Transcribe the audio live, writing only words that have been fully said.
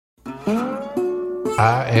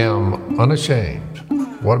I am unashamed.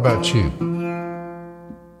 What about you?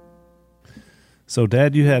 So,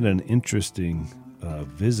 Dad, you had an interesting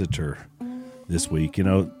visitor this week. You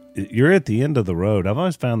know, you're at the end of the road. I've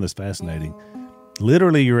always found this fascinating.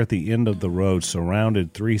 Literally, you're at the end of the road,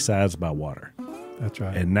 surrounded three sides by water. That's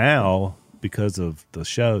right. And now, because of the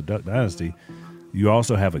show, Duck Dynasty, you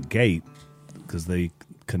also have a gate because they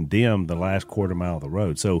condemned the last quarter mile of the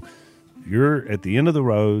road. So you're at the end of the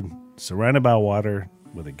road, surrounded by water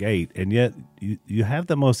with a gate, and yet you have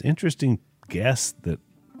the most interesting guests that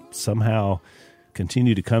somehow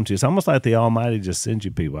continue to come to you. It's almost like the Almighty just sends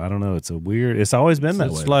you people. I don't know. It's always been that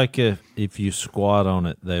way. It's like if you squat on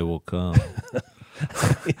it, they will come.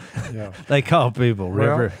 Yeah. They call people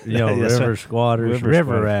river squatters,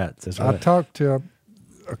 river rats. That's I right. talked to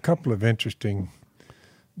a couple of interesting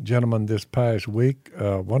gentlemen this past week.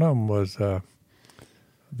 One of them was the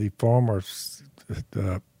former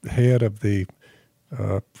head of the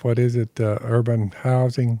urban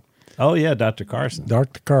housing. Oh yeah, Dr. Carson.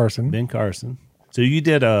 Dr. Carson. Ben Carson. So you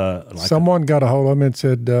did someone got a hold of him and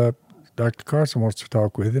said, Dr. Carson wants to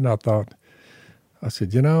talk with you. And I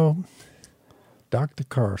said, Dr.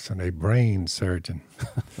 Carson, a brain surgeon.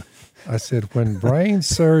 I said, when brain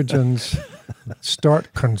surgeons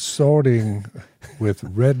start consorting with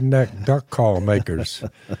redneck duck call makers,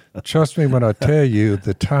 trust me when I tell you,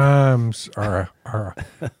 the times we're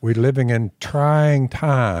living in trying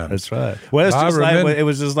times. That's right. Well, it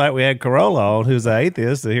was just like we had Corolla on, who's an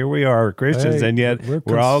atheist, and here we are, Christians, and yet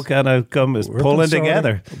we're all kind of pulling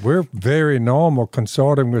together. We're very normal,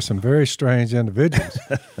 consorting with some very strange individuals.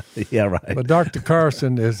 Yeah, right. But Dr.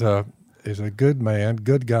 Carson is a good man,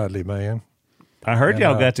 good godly man. I heard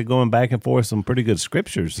y'all got to going back and forth some pretty good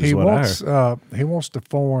scriptures. He wants to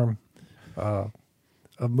form a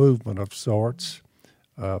movement of sorts.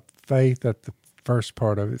 Faith at the first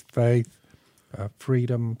part of it, faith,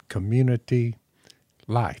 freedom, community,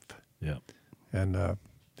 life. Yeah. And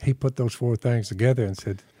he put those four things together and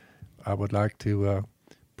said, I would like to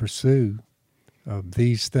pursue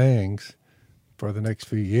these things for the next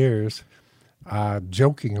few years. I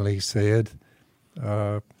jokingly said,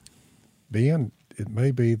 Ben, it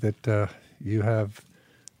may be that you have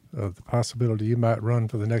the possibility you might run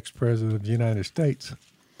for the next president of the United States,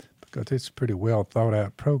 because it's a pretty well thought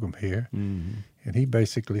out program here. Mm-hmm. And he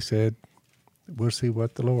basically said, we'll see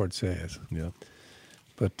what the Lord says. Yeah.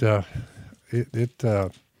 But it's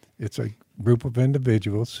a group of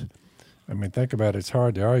individuals. I mean, think about it. It's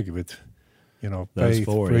hard to argue with, faith,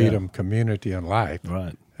 freedom, community, and life.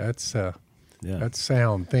 Right. That's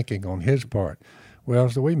sound thinking on his part. Well,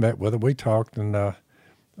 so we met with him. We talked, and I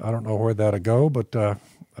don't know where that'll go, but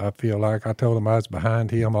I feel like I told him I was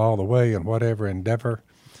behind him all the way in whatever endeavor.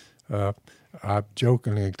 I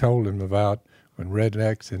jokingly told him about when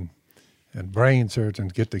rednecks and brain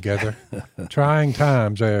surgeons get together. Trying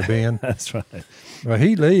times there, Ben. That's right. Well,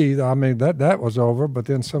 he leaves. I mean, that was over, but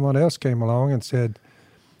then someone else came along and said,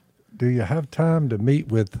 do you have time to meet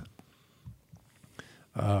with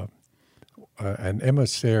an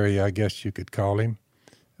emissary, I guess you could call him,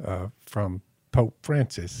 from Pope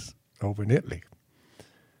Francis over in Italy?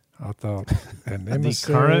 I thought, an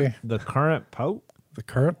emissary. The current Pope? The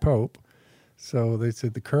current Pope. So they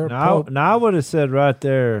said the current Pope. Now, I would have said right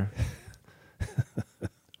there.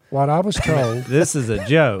 What I was told. This is a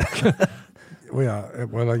joke. Well,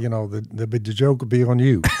 the joke would be on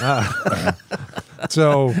you.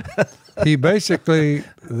 So he basically,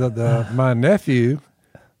 my nephew,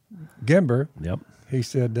 Gimber, yep. He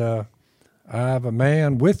said, I have a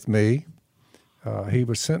man with me. He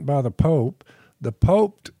was sent by the Pope. The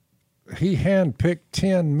Pope, he handpicked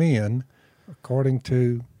 10 men, according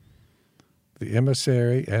to the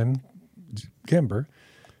emissary and Gimber.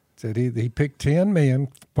 Said he picked 10 men,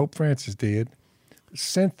 Pope Francis did,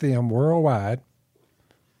 sent them worldwide,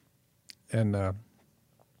 and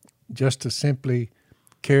just to simply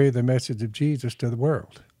carry the message of Jesus to the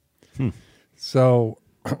world. So,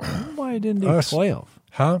 I wonder why he didn't do 12.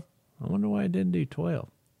 Huh? I wonder why he didn't do 12.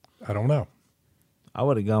 I don't know. I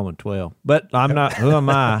would have gone with 12. But I'm not. Who am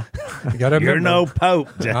I? You're no Pope,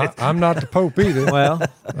 Jase. I'm not the Pope either. Well,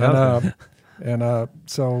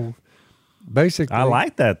 so basically. I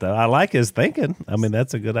like that, though. I like his thinking. I mean,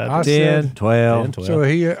 that's a good idea. 10, 12. So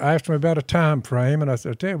he asked me about a time frame, and I said,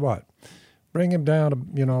 I'll tell you what. Bring him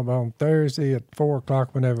down to, on Thursday at 4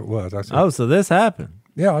 o'clock, whenever it was. I said, so this happened.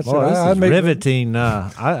 Yeah, I said, this is riveting.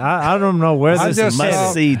 I don't know where this is.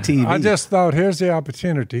 Must-see TV. I just thought, here's the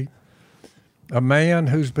opportunity. A man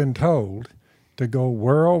who's been told to go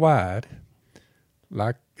worldwide,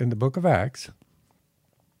 like in the book of Acts,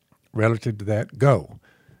 relative to that, go.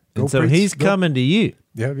 Go And so preach- he's go- coming to you.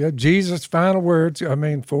 Yeah. Jesus' final words. I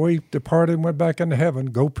mean, before he departed and went back into heaven,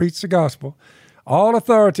 go preach the gospel. All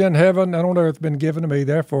authority in heaven and on earth has been given to me.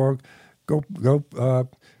 Therefore, go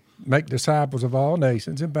make disciples of all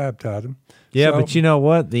nations and baptize them. Yeah, So- but you know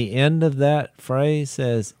what? The end of that phrase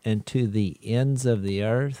says, "and to the ends of the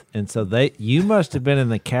earth." And so you must have been in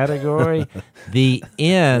the category, the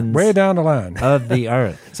ends way down the line. of the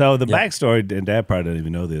earth. So the backstory, and Dad probably doesn't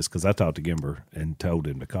even know this because I talked to Gimber and told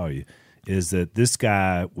him to call you, is that this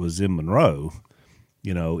guy was in Monroe,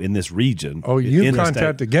 in this region. Oh, in you the state.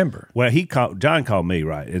 contacted Gimber. Well, John called me,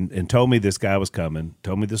 right, and told me this guy was coming,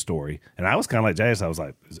 told me the story, and I was kind of like Jase. I was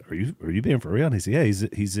like, "Are you being for real?" And he said, "Yeah,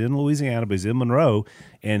 he's in Louisiana, but he's in Monroe,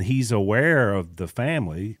 and he's aware of the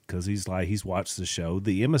family because he's watched the show,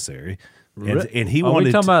 The Emissary, and he Are wanted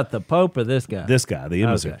we talking about the Pope or this guy? this guy, The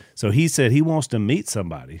Emissary. Okay. So he said he wants to meet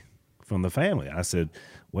somebody from the family. I said,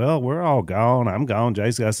 well, we're all gone. I'm gone.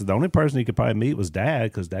 Jase, I said, the only person he could probably meet was Dad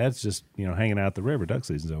because Dad's just, hanging out at the river. Duck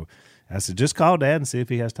season's over. I said, just call Dad and see if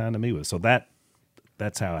he has time to meet with us. So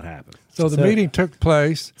that's how it happened. So the meeting took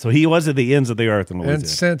place. So he was at the ends of the earth in Louisiana. And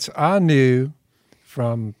since I knew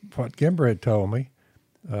from what Gimber had told me,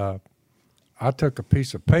 I took a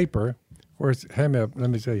piece of paper. Let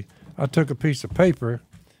me see. I took a piece of paper,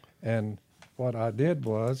 and what I did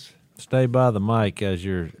was, Stay by the mic as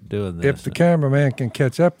you're doing this. if the cameraman can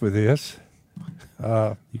catch up with this,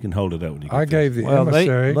 you can hold it up when you get I gave the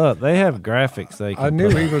emissary. they have graphics. They can I knew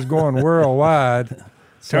put he was going worldwide.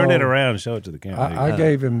 Turn so it around and show it to the camera. I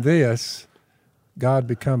gave him this, God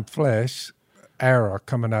become flesh, arrow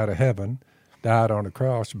coming out of heaven, died on the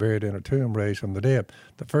cross, buried in a tomb, raised from the dead.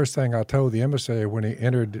 The first thing I told the emissary when he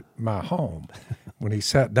entered my home, when he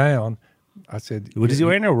sat down, I said, Was he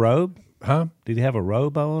wearing a robe? Huh? Did he have a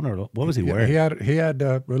robe on, or what was he wearing? He had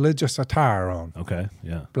religious attire on, Okay,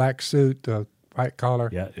 yeah. black suit, white collar.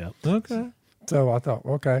 Yeah. Okay. So I thought,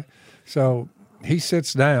 okay. So he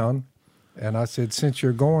sits down, and I said, since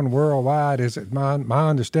you're going worldwide, is it my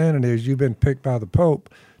understanding is you've been picked by the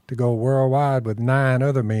Pope to go worldwide with 9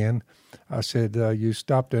 other men. I said, you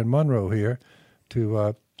stopped in Monroe here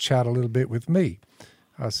to chat a little bit with me.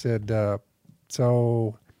 I said,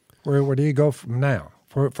 so where do you go from now,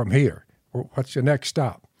 from here? What's your next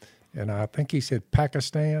stop? And I think he said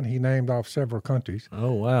Pakistan. He named off several countries.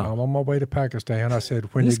 Oh, wow. I'm on my way to Pakistan. I said,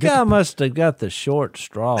 when This you get guy to must have got the short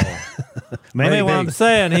straw. Maybe. I mean, what I'm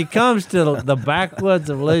saying, he comes to the backwoods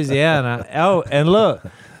of Louisiana. Oh, and look,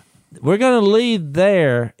 we're going to leave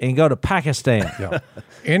there and go to Pakistan. Yeah.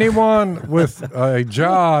 Anyone with a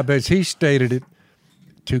job, as he stated it,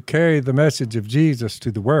 to carry the message of Jesus to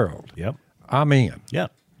the world, Yep. I'm in.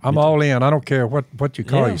 Yep. I'm all in. I don't care what you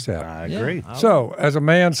call Yeah. yourself. I agree. So, as a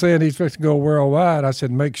man saying he's supposed to go worldwide, I said,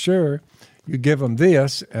 make sure you give him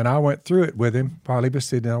this. And I went through it with him while he was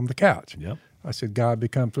sitting on the couch. Yep. I said, God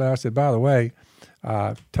become flesh. I said, by the way,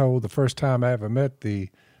 I told the first time I ever met the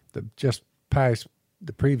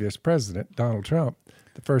previous president, Donald Trump,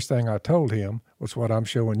 the first thing I told him was what I'm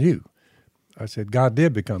showing you. I said, God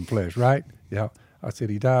did become flesh, right? Yeah. I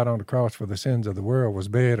said, he died on the cross for the sins of the world, was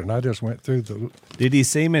buried, and I just went through the... Did he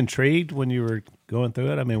seem intrigued when you were going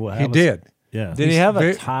through it? I mean, He did. Yeah. Did he have a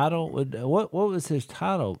very- title? What was his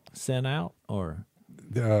title sent out? Or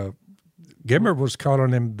Gimmer was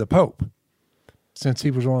calling him the Pope, since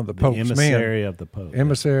he was one of the Pope's Emissary men. of the Pope.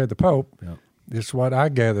 Emissary of the Pope. Yeah. This is what I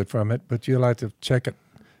gathered from it, but you'll have to check it,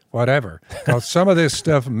 whatever. Because some of this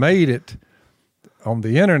stuff made it on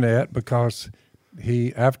the internet because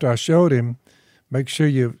after I showed him, make sure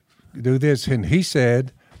you do this, and he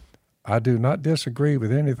said, I do not disagree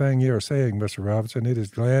with anything you're saying, Mr. Robertson. It is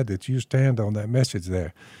glad that you stand on that message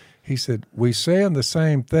there. He said, we saying the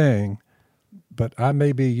same thing, but I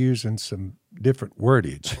may be using some different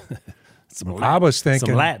wordage. I was thinking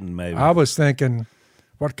some Latin, maybe. I was thinking,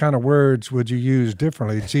 what kind of words would you use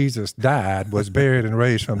differently? Jesus died, was buried, and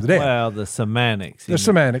raised from the dead. well, the semantics. The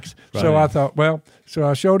semantics. So I thought, so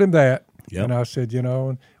I showed him that, Yep. and I said,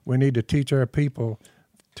 we need to teach our people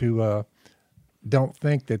to don't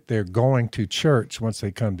think that they're going to church once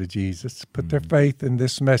they come to Jesus. Put their faith in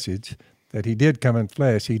this message that he did come in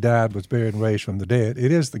flesh. He died, was buried, and raised from the dead.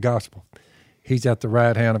 It is the gospel. He's at the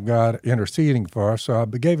right hand of God interceding for us. So I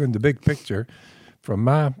gave him the big picture from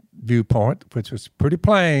my viewpoint, which was pretty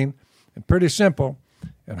plain and pretty simple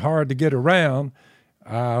and hard to get around.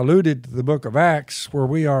 I alluded to the book of Acts where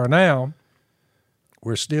we are now.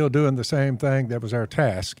 We're still doing the same thing. That was our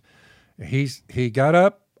task. He got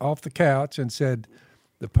up off the couch and said,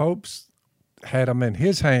 the Pope's had them in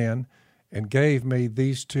his hand and gave me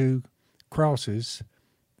these 2 crosses.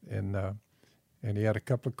 And he had a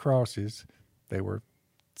couple of crosses. They were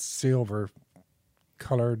silver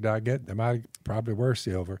colored. I get they might probably were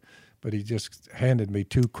silver, but he just handed me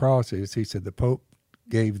 2 crosses. He said the Pope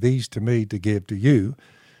gave these to me to give to you,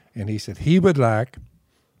 and he said he would like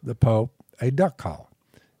the Pope a duck call.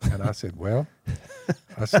 And I said, well,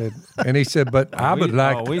 and he said, but I would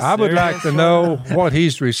like to know what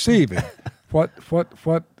he's receiving. What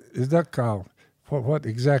is duck call? What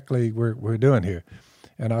exactly we're doing here?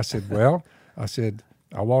 And I said, well,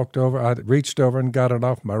 I walked over, I reached over and got it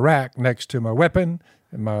off my rack next to my weapon,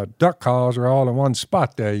 and my duck calls are all in one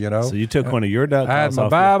spot there, you know. So you took one of your duck calls. I had my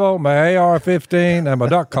Bible, my AR-15, and my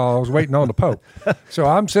duck calls waiting on the Pope. So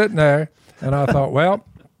I'm sitting there, and I thought, well,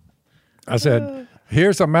 I said,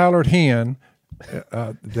 here's a mallard hen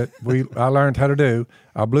that I learned how to do.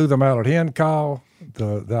 I blew the mallard hen call.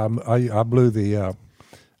 I blew the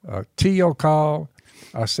teal call.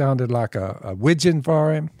 I sounded like a widgeon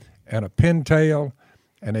for him, and a pintail,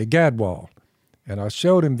 and a gadwall. And I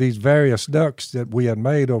showed him these various ducks that we had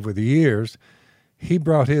made over the years. He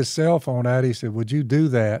brought his cell phone out. He said, would you do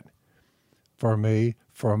that for me,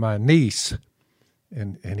 for my niece?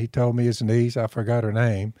 And he told me his niece, I forgot her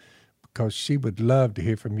name, because she would love to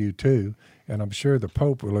hear from you too. And I'm sure the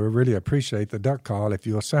Pope will really appreciate the duck call if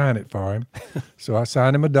you'll sign it for him. So I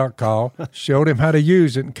signed him a duck call, showed him how to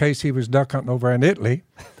use it in case he was duck hunting over in Italy.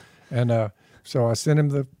 And so I sent him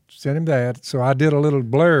that. So I did a little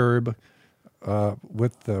blurb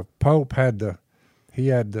with the Pope had the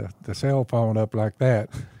cell phone up like that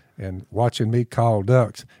and watching me call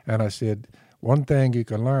ducks. And I said, one thing you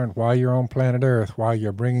can learn while you're on planet Earth, while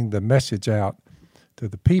you're bringing the message out to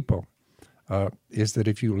the people, is that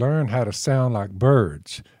if you learn how to sound like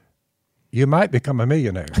birds, you might become a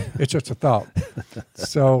millionaire. It's just a thought.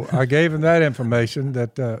 So I gave him that information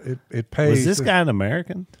that it pays. Was this guy an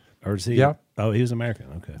American? Or is he? Yeah. Oh, he was American.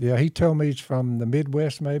 Okay. Yeah, he told me he's from the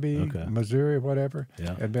Midwest, maybe, okay. Missouri, whatever.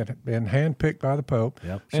 Yeah. Had been handpicked by the Pope.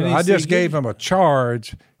 Yep. So I just gave him a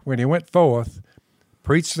charge when he went forth,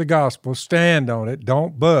 preach the gospel, stand on it,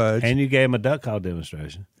 don't budge. And you gave him a duck call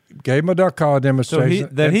demonstration. Gave him a duck call demonstration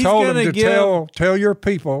and told him to tell your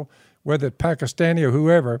people, whether Pakistani or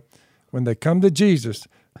whoever, when they come to Jesus,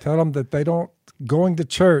 tell them that going to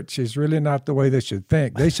church is really not the way they should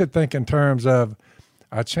think. They should think in terms of,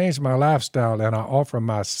 I changed my lifestyle and I offer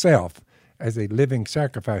myself as a living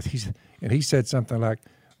sacrifice. He said something like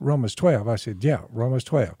Romans 12. I said, yeah, Romans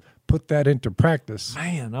 12. Put that into practice.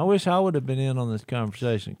 Man, I wish I would have been in on this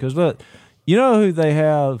conversation. Because look, you know who they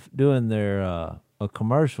have doing their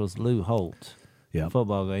commercials? Lou Holtz,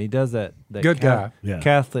 football guy. He does that good guy,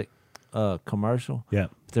 Catholic commercial. Yeah.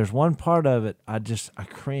 There's one part of it I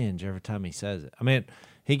cringe every time he says it. I mean,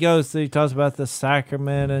 he talks about the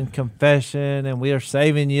sacrament and confession, and we are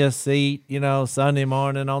saving you a seat, Sunday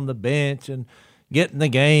morning on the bench and getting the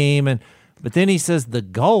game, but then he says the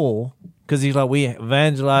goal, because he's like, we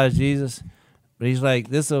evangelize Jesus. But he's like,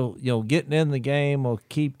 this will, getting in the game will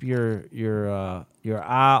keep your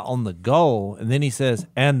eye on the goal. And then he says,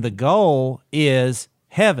 and the goal is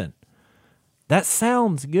heaven. That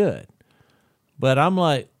sounds good. But I'm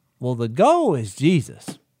like, well, the goal is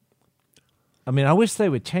Jesus. I mean, I wish they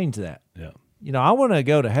would change that. Yeah. I want to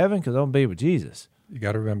go to heaven because I want to be with Jesus. You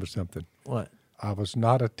got to remember something. What? I was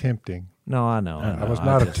not attempting. No, I know. I was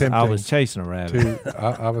not attempting. I was chasing a rabbit.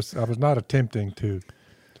 I was not attempting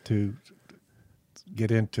to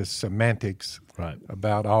get into semantics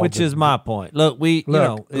about all. Which is my point. Look,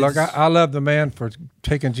 I love the man for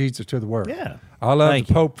taking Jesus to the world. Yeah. I love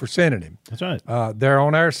the Pope for sending him. That's right. They're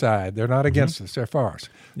on our side. They're not against us. They're for us.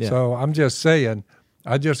 Yeah. So I'm just saying,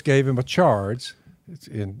 I just gave him a charge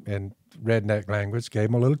in redneck language, gave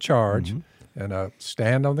him a little charge, and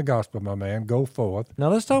stand on the gospel, my man, go forth. Now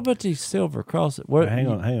let's talk about these silver crosses. Hang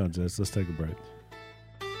on, Jase. Let's take a break.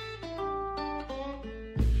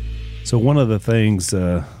 So one of the things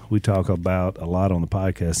we talk about a lot on the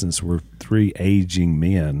podcast, since we're 3 aging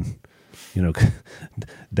men,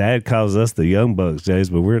 Dad calls us the young bucks, Jase,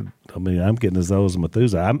 but I'm getting as old as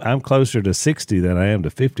Methuselah. I'm closer to 60 than I am to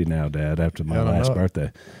 50 now, Dad, after my last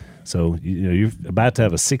birthday. So you're about to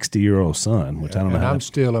have a 60-year-old son, which I don't know. And I'm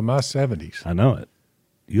still in my 70s. I know it.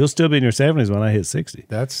 You'll still be in your 70s when I hit 60.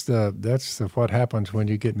 That's what happens when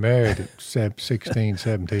you get married at 16,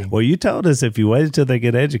 17. Well, you told us if you waited till they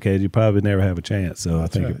get educated, you probably never have a chance. So I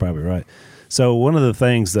think you're probably right. So one of the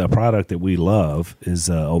things, the product that we love is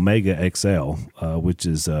Omega XL, which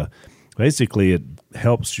is basically it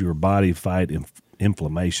helps your body fight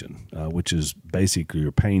inflammation, which is basically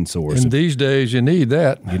your pain source. In these days, you need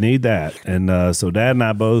that. You need that. And so Dad and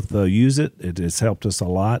I both use it. It's helped us a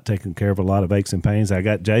lot, taking care of a lot of aches and pains. I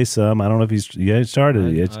got Jase some. I don't know if you ain't started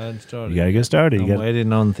it yet. I hadn't started. You got to get started. I'm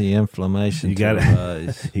waiting on the inflammation You to got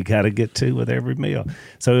rise. you got to get two with every meal.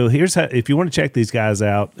 So here's how, if you want to check these guys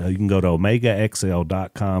out, you can go to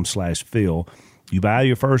omegaxl.com/Phil. You buy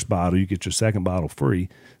your first bottle, you get your second bottle free.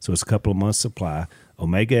 So it's a couple of months supply.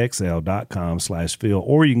 omegaxl.com/Phil,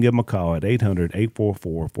 or you can give them a call at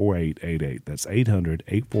 800-844-4888. That's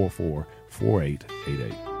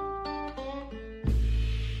 800-844-4888.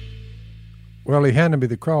 Well, he handed me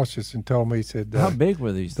the crosses and told me, he said, How big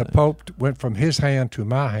were these the things? Pope went from his hand to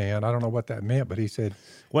my hand. I don't know what that meant, but he said,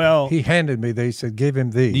 Well, he handed me these, said, give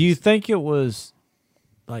him these. Do you think it was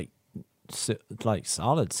like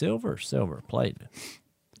solid silver plated?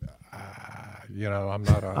 I'm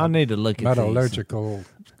not I need to look at these. metallurgical,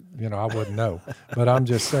 I wouldn't know. But I'm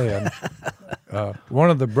just saying, one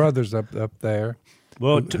of the brothers up there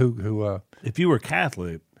well, who if you were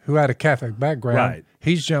Catholic, who had a Catholic background, Right.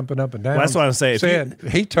 he's jumping up and down. Well, that's what I'm saying.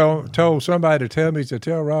 He told somebody to tell me, he said,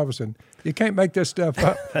 tell Robertson, you can't make this stuff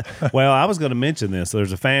up. well, I was going to mention this.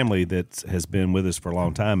 There's a family that has been with us for a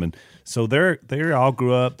long time, and so they all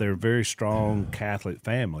grew up. They're a very strong Catholic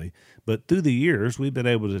family, but through the years, we've been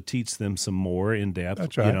able to teach them some more in depth.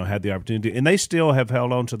 That's right. Had the opportunity, and they still have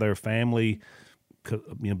held on to their family,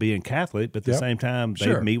 being Catholic, but at the Yep. same time, they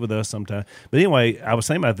Sure. meet with us sometimes. But anyway, I was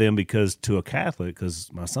thinking about them because to a Catholic,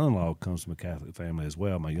 because my son-in-law comes from a Catholic family as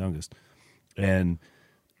well, my youngest, and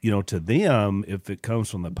to them, if it comes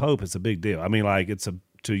from the Pope, it's a big deal. I mean, like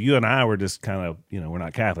to you and I, we're just kind of, we're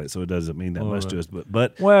not Catholic, so it doesn't mean that much to us.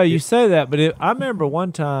 But Well, you say that, but I remember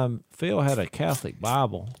one time Phil had a Catholic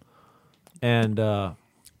Bible, and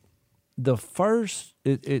the first,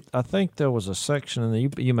 I think there was a section in there.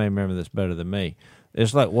 You may remember this better than me.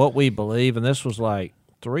 It's like what we believe, and this was like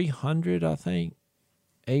 300, I think,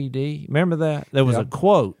 A.D. Remember that? There was a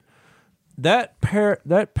quote. That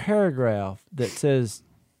paragraph that says,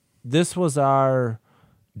 "This was our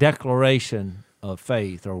declaration of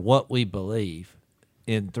faith, or what we believe,"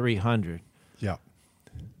 in 300. Yeah.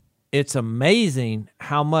 It's amazing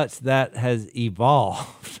how much that has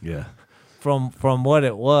evolved. yeah, from what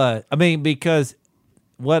it was. I mean, because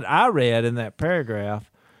what I read in that paragraph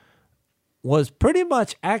was pretty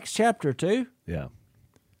much Acts chapter 2. yeah.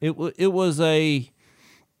 It was a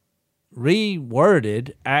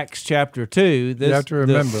reworded Acts chapter 2. You have to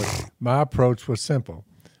remember, my approach was simple.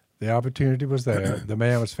 The opportunity was there. The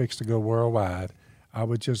man was fixed to go worldwide. I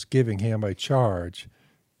was just giving him a charge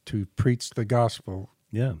to preach the gospel.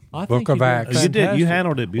 Yeah. I Book think of you did Acts. You did. You fantastic.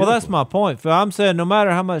 handled it beautifully. Well, that's my point, Phil. I'm saying no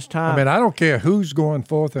matter how much time. I mean, I don't care who's going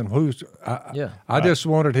forth and who's. I just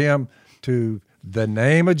wanted him to, the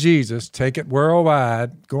name of Jesus, take it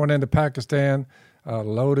worldwide, going into Pakistan,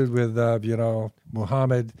 loaded with,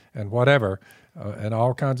 Muhammad and whatever, and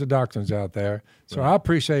all kinds of doctrines out there. So I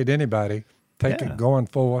appreciate anybody taking going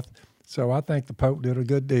forth. So I think the Pope did a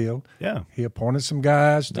good deal. Yeah. He appointed some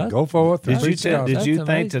guys to go forth. And Did you preach the gospel. did you That's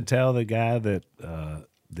think to amazing. tell the guy that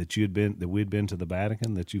we'd been to the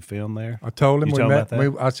Vatican, that you filmed there? I told him You we told him met.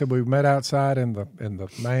 about that? I said we met outside in the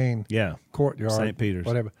main Yeah. courtyard, St. Peter's.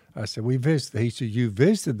 whatever. I said we visited. He said you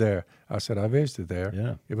visited there. I said I visited there.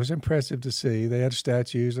 Yeah. It was impressive to see. They had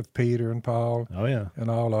statues of Peter and Paul. Oh yeah.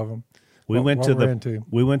 And all of them. We went what to we're into.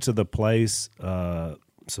 we went to the place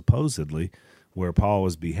supposedly where Paul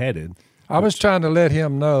was beheaded. I was trying to let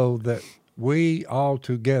him know that we all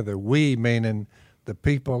together, we meaning the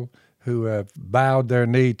people who have bowed their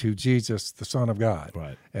knee to Jesus, the Son of God,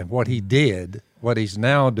 Right. and what he did, what he's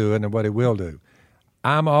now doing, and what he will do.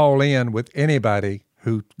 I'm all in with anybody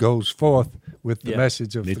who goes forth with the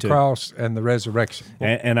message of Me the too. cross and the resurrection.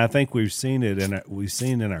 And I think we've seen it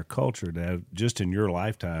in our culture now, just in your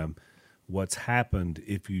lifetime, what's happened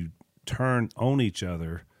if you turn on each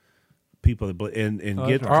other, people that and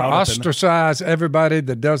get Or caught up in ostracize everybody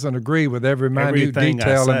that doesn't agree with every minute Everything I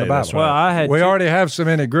detail in say, the Bible. that's right. Well, I had we two- already have so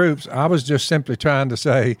many groups. I was just simply trying to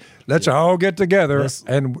say, let's all get together,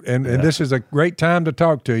 and this is a great time to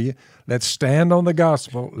talk to you. Let's stand on the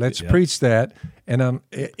gospel. Let's preach that. And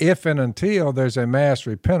if and until there's a mass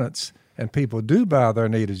repentance and people do bow their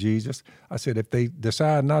knee to Jesus, I said, if they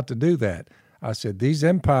decide not to do that, I said, these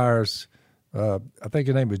empires, I think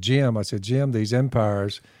your name was Jim. I said, Jim, these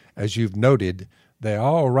empires, as you've noted, they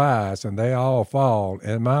all rise and they all fall,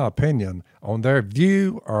 in my opinion, on their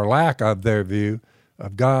view or lack of their view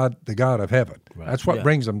of God, the God of heaven. Right. That's what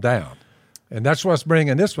brings them down. And that's what's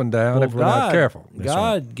bringing this one down if we're not careful.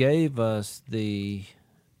 God gave us the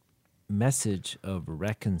message of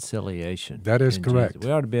reconciliation. That is in correct. Jesus.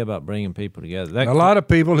 We ought to be about bringing people together. A lot of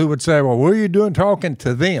people who would say, well, what are you doing talking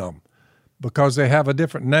to them? Because they have a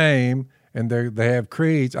different name and they have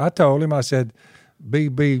creeds. I told him, I said,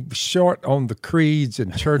 be short on the creeds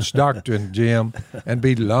and church doctrine, Jim, and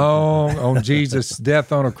be long on Jesus'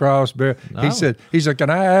 death on a cross. No. He said,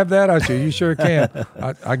 can I have that? I said, you sure can.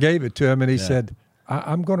 I gave it to him, and he said,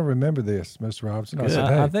 I'm going to remember this, Mr. Robertson. I said,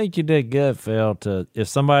 hey. I think you did good, Phil, if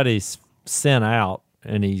somebody's sent out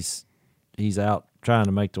and he's out trying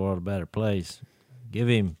to make the world a better place, give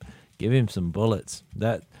him some bullets.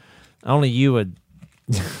 That only you would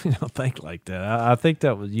think like that. I think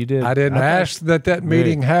that was you did. I didn't ask that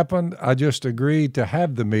meeting happened. I just agreed to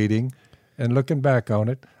have the meeting. And looking back on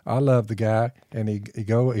it, I love the guy, and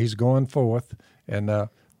he's going forth. And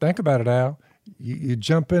think about it, Al. You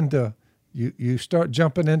jump into you start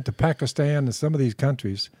jumping into Pakistan and some of these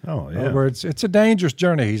countries. Oh, yeah. In other words, it's a dangerous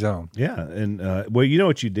journey he's on. Yeah, and well, you know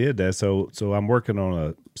what you did, Dad. So I'm working on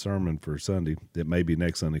a sermon for Sunday. It may be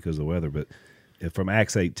next Sunday because of the weather, but from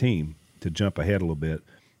Acts 18. To jump ahead a little bit,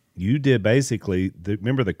 you did basically.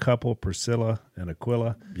 Remember the couple Priscilla and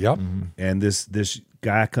Aquila? Yep. Mm-hmm. And this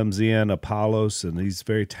guy comes in, Apollos, and he's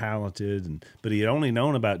very talented, but he had only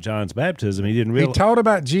known about John's baptism. He didn't realize he taught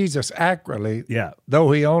about Jesus accurately. Yeah.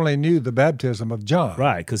 Though he only knew the baptism of John.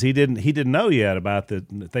 Right, because he didn't know yet about the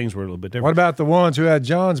things were a little bit different. What about the ones who had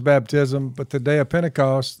John's baptism, but the day of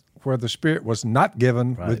Pentecost, where the Spirit was not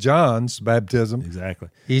given with John's baptism. Exactly.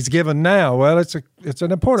 He's given now. Well, it's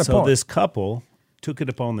an important point. So this couple took it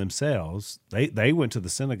upon themselves. They went to the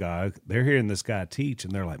synagogue. They're hearing this guy teach,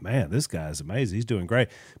 and they're like, "Man, this guy is amazing. He's doing great."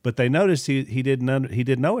 But they noticed he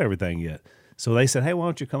didn't know everything yet. So they said, "Hey, why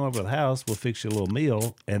don't you come over to the house? We'll fix you a little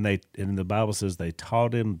meal." And the Bible says they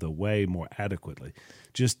taught him the way more adequately.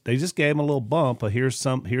 They just gave him a little bump. Here's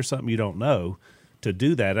something you don't know. To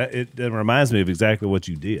do that, it reminds me of exactly what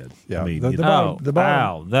you did. Yeah, I mean,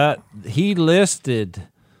 wow, that he listed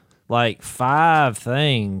like 5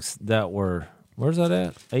 things that were. Where's that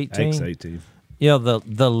at? 18. Acts 18. Yeah,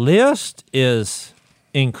 the list is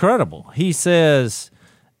incredible. He says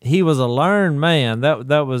he was a learned man.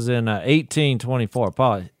 That was in 1824.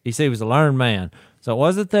 Paul, he said he was a learned man. So it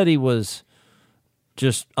wasn't that he was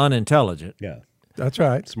just unintelligent. Yeah, that's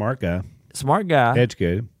right. Smart guy,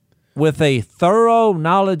 educated. With a thorough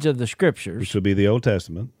knowledge of the Scriptures. Which would be the Old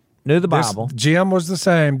Testament. Knew the Bible. Jim was the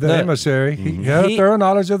same, the emissary. He had a thorough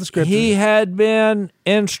knowledge of the Scriptures. He had been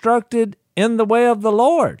instructed in the way of the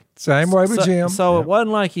Lord. Same way with Jim. So it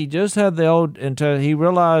wasn't like he just had the Old, until he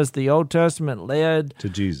realized the Old Testament led to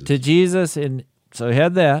Jesus. And so he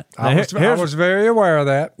had that. Now, I was very aware of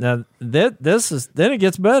that. Now, then it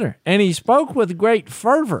gets better. And he spoke with great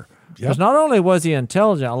fervor. Because not only was he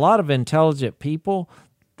intelligent, a lot of intelligent people,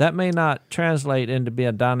 that may not translate into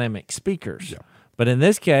being dynamic speakers. Yeah. But in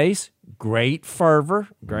this case, great fervor,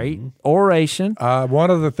 great oration. One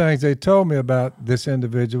of the things they told me about this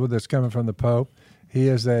individual that's coming from the Pope, he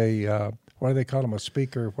is a, what do they call him, a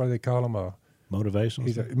speaker? What do they call him? Motivational?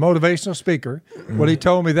 He's a motivational speaker. When he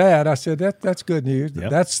told me that, I said, that's good news. Yep.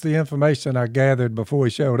 That's the information I gathered before he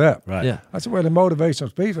showed up. Right. Yeah. I said, well, the motivational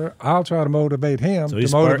speaker, I'll try to motivate him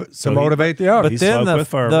to motivate the others. But then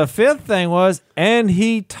the fifth thing was, and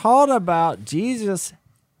he taught about Jesus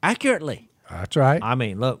accurately. That's right. I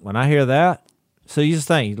mean, look, when I hear that, so you just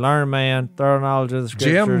think, learned man, thorough knowledge of the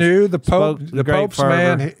Scriptures. Jim knew the Pope, the Pope's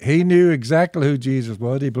fervor. Man. He knew exactly who Jesus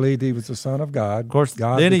was. He believed he was the Son of God. Of course,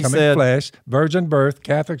 God then becoming he said, flesh, virgin birth.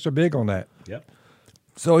 Catholics are big on that. Yep.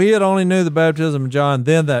 So he had only knew the baptism of John.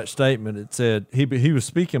 Then that statement, it said he was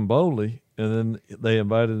speaking boldly, and then they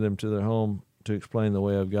invited him to their home to explain the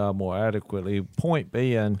way of God more adequately. Point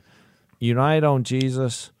being, unite on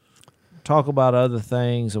Jesus, talk about other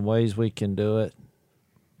things and ways we can do it,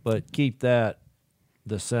 but keep that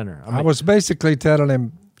the center. I was basically telling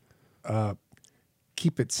him,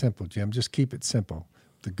 keep it simple, Jim. Just keep it simple.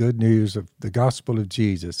 The good news of the gospel of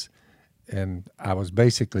Jesus. And I was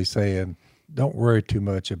basically saying, don't worry too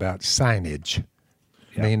much about signage,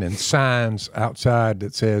 meaning signs outside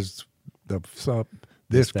that says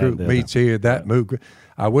this group meets here, that move.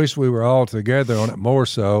 I wish we were all together on it more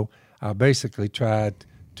so. I basically tried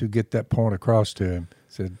to get that point across to him.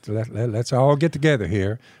 Said, let's all get together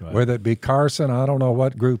here, whether it be Carson, I don't know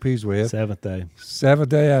what group he's with.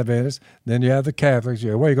 Seventh-day Adventists. Then you have the Catholics.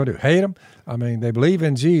 What are you going to do, hate them? I mean, they believe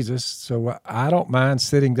in Jesus, so I don't mind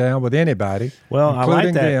sitting down with anybody,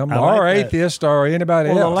 including them, or atheists, or anybody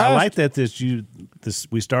else. I like that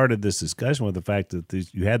we started this discussion with the fact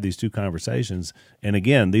that you had these 2 conversations. And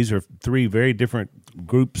again, these are 3 very different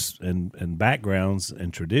groups and backgrounds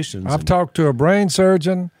and traditions. I've talked to a brain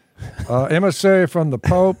surgeon emissary from the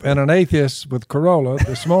Pope and an atheist with Corolla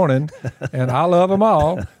this morning, and I love them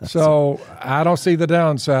all. So I don't see the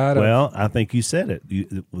downside. Well, I think you said it.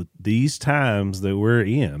 With these times that we're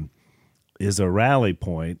in is a rally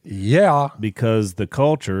point. Yeah. Because the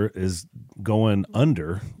culture is going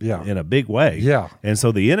under in a big way. Yeah. And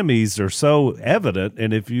so the enemies are so evident,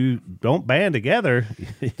 and if you don't band together,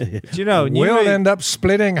 we'll end up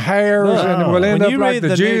splitting hairs, and we'll end up like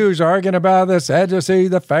the Jews arguing about the Sadducee,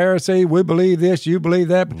 the Pharisee. We believe this, you believe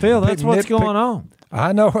that. Phil, that's what's going on.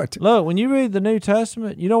 I know it. Look, when you read the New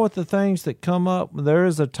Testament, you know what the things that come up? There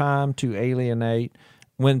is a time to alienate.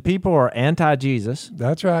 When people are anti-Jesus,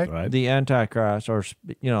 that's right, the Antichrist, or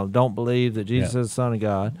don't believe that Jesus is the Son of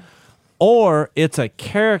God, or it's a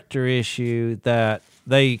character issue that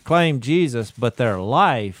they claim Jesus, but their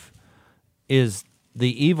life is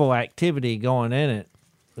the evil activity going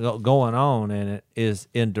on in it is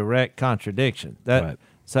in direct contradiction.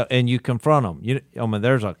 So, and you confront them.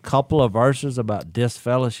 There's a couple of verses about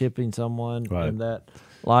disfellowshipping someone in that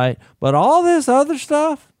light, but all this other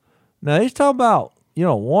stuff. Now he's talking about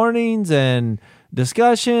warnings and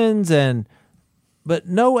discussions but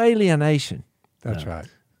no alienation. That's right.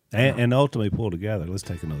 And ultimately pull together. Let's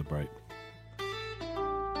take another break.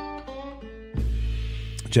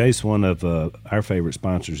 Jase, one of our favorite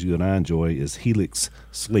sponsors you and I enjoy is Helix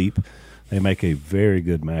Sleep. They make a very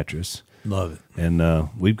good mattress. Love it. And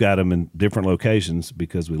we've got them in different locations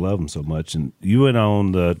because we love them so much. And you went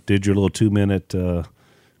on did your little 2-minute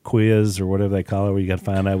quiz or whatever they call it, where you got to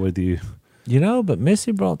find out whether you... But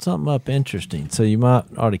Missy brought something up interesting, so you might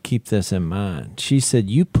ought to keep this in mind. She said,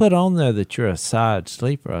 you put on there that you're a side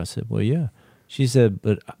sleeper. I said, well, yeah. She said,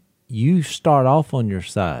 but you start off on your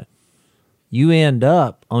side. You end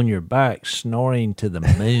up on your back snoring to the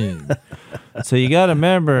moon. So you got to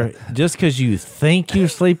remember, just because you think you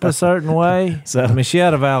sleep a certain way, she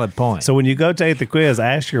had a valid point. So when you go take the quiz,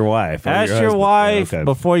 ask your wife. Ask your wife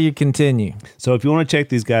before you continue. So if you want to check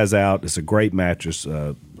these guys out, it's a great mattress.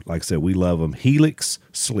 Like I said, we love them. Helix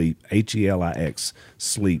Sleep, Helix,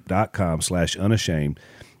 sleep.com/unashamed.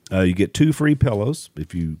 You get 2 free pillows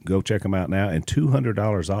if you go check them out now, and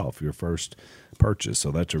 $200 off your first purchase. So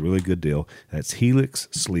that's a really good deal. That's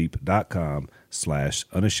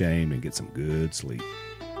helixsleep.com/unashamed and get some good sleep.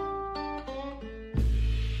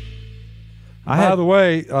 By the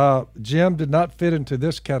way, Jim did not fit into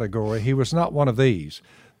this category. He was not one of these.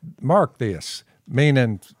 Mark this.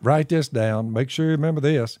 Meaning, write this down. Make sure you remember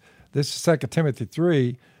this. This is 2 Timothy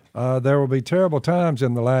 3. There will be terrible times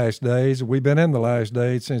in the last days. We've been in the last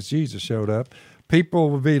days since Jesus showed up. People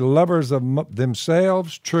will be lovers of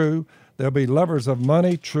themselves, true. They'll be lovers of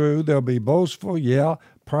money, true. They'll be boastful,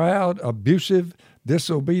 proud, abusive,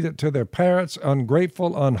 disobedient to their parents,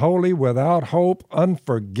 ungrateful, unholy, without hope,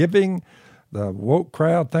 unforgiving. The woke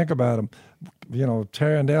crowd, think about them.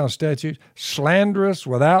 Tearing down statues, slanderous,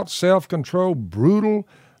 without self-control, brutal,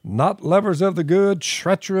 not lovers of the good,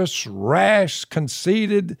 treacherous, rash,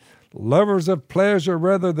 conceited, lovers of pleasure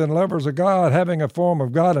rather than lovers of God, having a form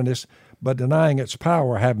of godliness, but denying its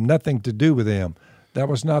power, have nothing to do with them. That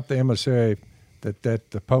was not the emissary that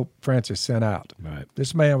the Pope Francis sent out. Right.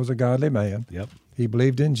 This man was a godly man. Yep. He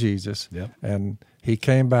believed in Jesus. Yep. And he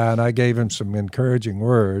came by, and I gave him some encouraging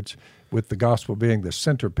words, with the gospel being the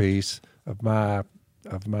centerpiece of my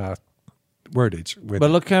wordage.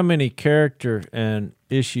 But look how many character and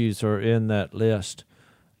issues are in that list,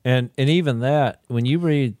 and even that, when you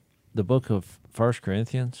read the book of 1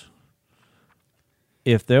 Corinthians,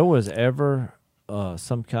 if there was ever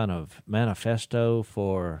some kind of manifesto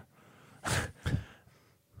for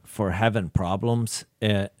having problems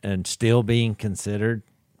and still being considered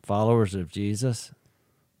followers of Jesus,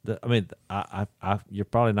 you're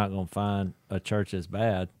probably not going to find a church as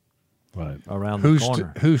bad. Right. Around the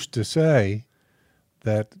corner. Who's to say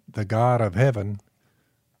that the God of heaven,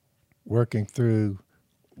 working through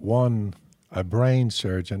a brain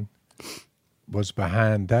surgeon, was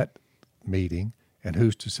behind that meeting, and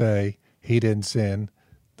who's to say he didn't send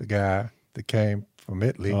the guy that came from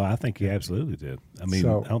Italy? Oh, I think he absolutely did. I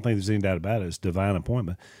don't think there's any doubt about it. It's divine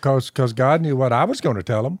appointment. Because God knew what I was going to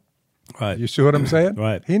tell him. Right. You see what I'm saying?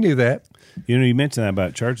 Right. He knew that. You mentioned that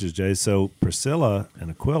about churches, Jay. So Priscilla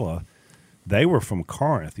and Aquila, they were from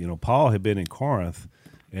Corinth. Paul had been in Corinth,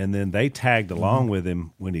 and then they tagged along with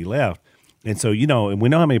him when he left. And so, and we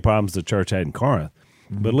know how many problems the church had in Corinth.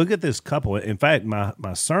 Mm-hmm. But look at this couple. In fact,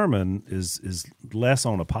 my sermon is less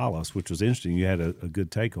on Apollos, which was interesting. You had a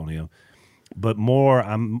good take on him. But more,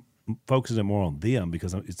 I'm focusing more on them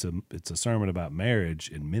because it's a sermon about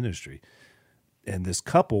marriage and ministry. And this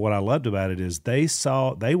couple, what I loved about it is they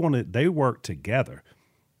worked together.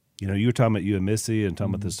 You were talking about you and Missy and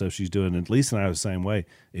talking about the stuff she's doing, and Lisa and I are the same way,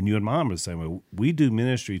 and you and Mom are the same way. We do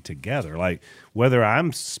ministry together. Like, whether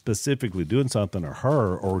I'm specifically doing something or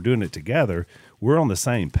her, or we're doing it together, we're on the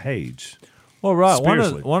same page. Well, right.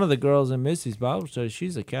 One of the girls in Missy's Bible study,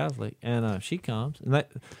 she's a Catholic, and she comes, and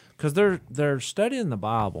because they're studying the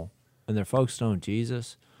Bible and they're focused on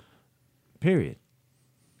Jesus. Period.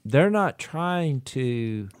 They're not trying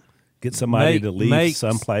to get somebody to leave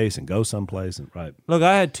someplace and go someplace. Right. Look,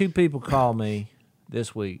 I had 2 people call me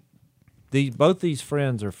this week. Both these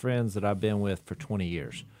friends are friends that I've been with for 20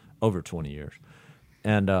 years, over 20 years.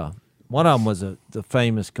 And one of them was the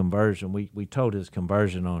famous conversion. We told his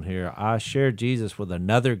conversion on here. I shared Jesus with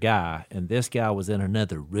another guy, and this guy was in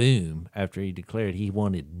another room after he declared he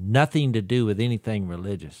wanted nothing to do with anything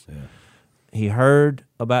religious. Yeah. He heard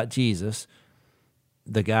about Jesus,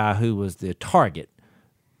 the guy who was the target.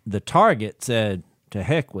 The target said, "To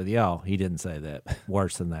heck with y'all." He didn't say that.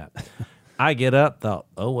 Worse than that. I get up, thought,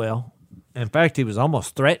 oh, well. In fact, he was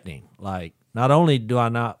almost threatening. Like, not only do I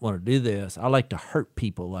not want to do this, I like to hurt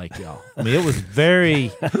people like y'all. I mean, it was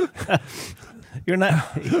very...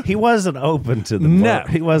 He wasn't open to the... No.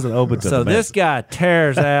 He wasn't open to the So this guy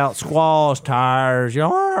tears out, squalls tires.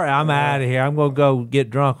 I'm out of here. I'm going to go get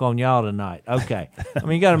drunk on y'all tonight. Okay. I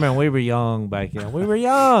mean, you got to remember, we were young back then. We were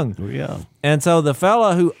young. And so the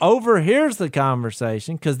fella who overhears the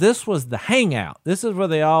conversation, because this was the hangout. This is where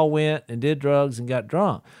they all went and did drugs and got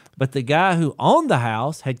drunk. But the guy who owned the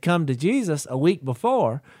house had come to Jesus a week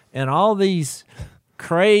before, and all these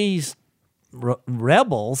crazed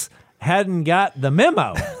rebels hadn't got the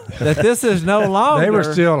memo that this is no longer. They were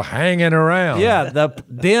still hanging around. Yeah, the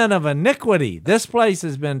den of iniquity. This place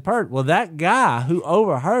has been purged. Well, that guy who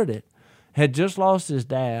overheard it had just lost his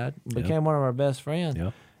dad, became one of our best friends.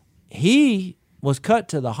 Yep. He was cut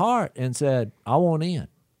to the heart and said, "I want in."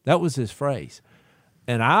 That was his phrase.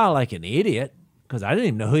 And I, like an idiot, because I didn't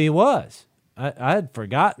even know who he was. I had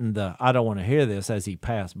forgotten I don't want to hear this as he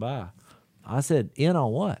passed by. I said, "In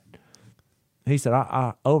on what?" He said,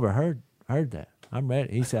 I overheard that. I'm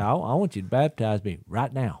ready. He said, I want you to baptize me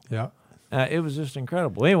right now. Yeah. It was just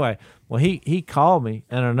incredible. Anyway, well, he called me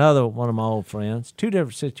and another one of my old friends, 2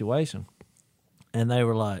 different situations. And they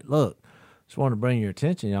were like, "Look, just want to bring your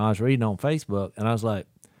attention. I was reading on Facebook." And I was like,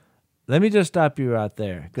 let me just stop you right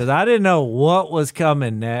there. Because I didn't know what was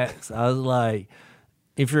coming next. I was like,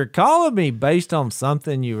 if you're calling me based on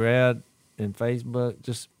something you read in Facebook,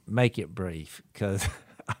 just make it brief. Because...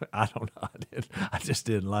 I don't know. I just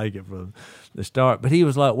didn't like it from the start. But he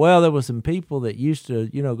was like, well, there was some people that used to,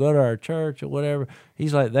 go to our church or whatever.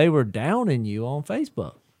 He's like, they were downing you on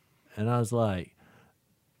Facebook. And I was like,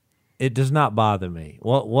 it does not bother me.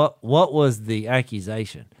 What was the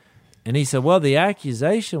accusation? And he said, well, the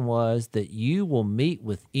accusation was that you will meet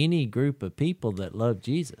with any group of people that love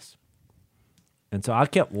Jesus. And so I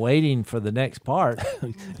kept waiting for the next part.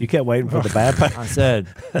 You kept waiting for the bad part? I said...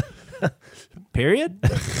 Period?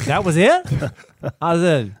 That was it? I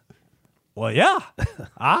said, well, yeah.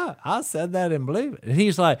 I said that and believe it. And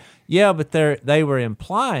he's like, yeah, but they were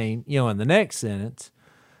implying, in the next sentence,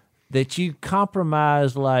 that you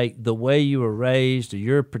compromise like the way you were raised or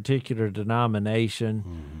your particular denomination.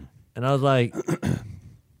 Mm-hmm. And I was like,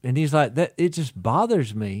 and he's like, that it just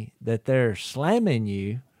bothers me that they're slamming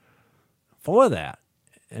you for that.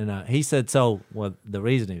 And he said, so, well, the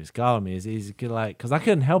reason he was calling me is he's like, because I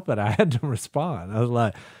couldn't help it. I had to respond. I was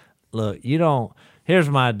like, look, here's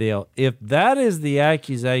my deal. If that is the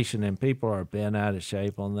accusation and people are bent out of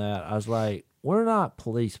shape on that, I was like, we're not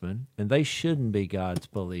policemen, and they shouldn't be God's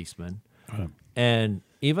policemen. Right. And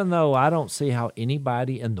even though I don't see how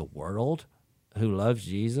anybody in the world who loves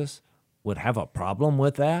Jesus would have a problem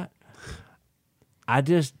with that, I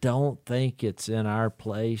just don't think it's in our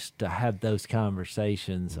place to have those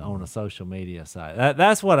conversations on a social media site.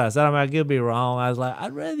 That's what I said. I mean, I could be wrong. I was like,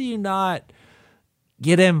 I'd rather you not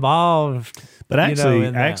get involved. But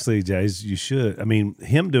actually, Jase, you should. I mean,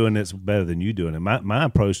 him doing it's better than you doing it. My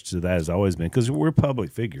approach to that has always been, because we're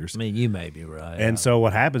public figures. I mean, you may be right. And so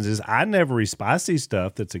what happens is I see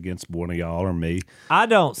stuff that's against one of y'all or me. I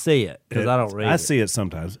don't see it because I don't read it. I see it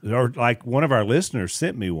sometimes. Or like one of our listeners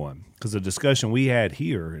sent me one because a discussion we had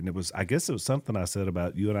here, and I guess it was something I said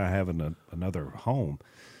about you and I having another home.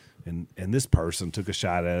 And this person took a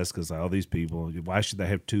shot at us because all these people, why should they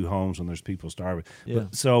have 2 homes when there's people starving? Yeah.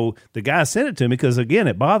 So the guy sent it to me because, again,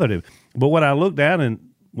 it bothered him. But when I looked down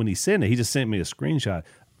and when he sent it, he just sent me a screenshot.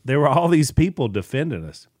 There were all these people defending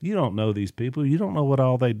us. You don't know these people. You don't know what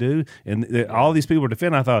all they do. And all these people were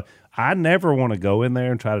defending. I thought, I never want to go in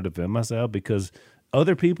there and try to defend myself because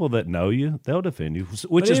other people that know you, they'll defend you, which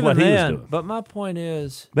But is even what he was then, doing. But my point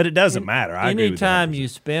is, But it doesn't matter. I agree any with that time 100%. you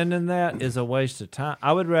spend in that is a waste of time.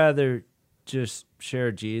 I would rather just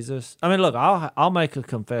share Jesus. I mean, look, I'll make a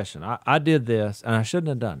confession. I did this, and I shouldn't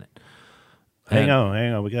have done it. Hang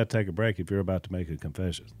on. We got to take a break if you're about to make a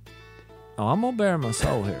confession. Oh, I'm gonna bare my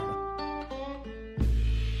soul here.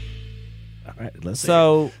 All right, let's see.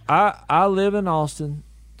 So I live in Austin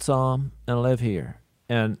some and live here,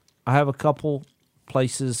 and I have a couple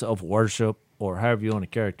places of worship, or however you want to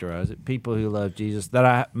characterize it, people who love Jesus that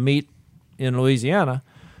I meet in Louisiana.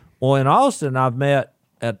 Well, in Austin, I've met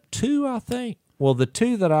at 2, I think. Well, the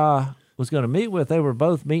 2 that I was going to meet with, they were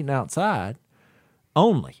both meeting outside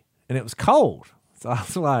only, and it was cold. So I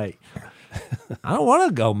was like, I don't want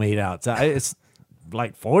to go meet outside. It's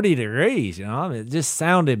like 40 degrees, you know. I mean, it just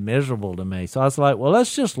sounded miserable to me. So I was like, well,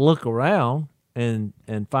 let's just look around and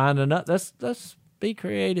find another. Let's be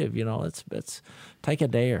creative, you know. Let's take a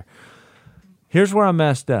dare. Here's where I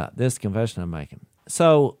messed up. This confession I'm making.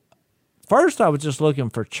 So first, I was just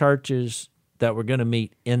looking for churches that were going to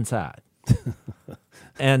meet inside,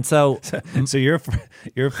 and so your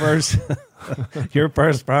first your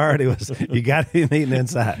first priority was you got to be meeting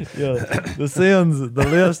inside. yeah, the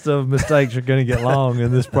list of mistakes are going to get long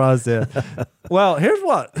in this process. Well, here's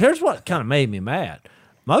what kind of made me mad.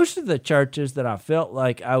 Most of the churches that I felt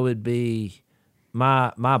like I would be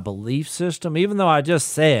my belief system, even though I just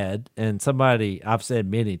said, and I've said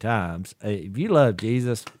many times, hey, if you love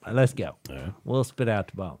Jesus, let's go. Yeah. We'll spit out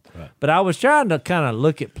the bone. Right. But I was trying to kind of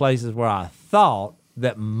look at places where I thought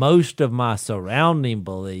that most of my surrounding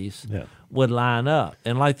beliefs would line up.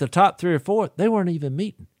 And like the top 3 or 4, they weren't even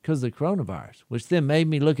meeting because of the coronavirus, which then made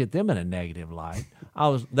me look at them in a negative light.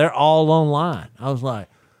 They're all online. I was like,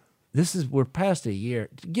 we're past a year.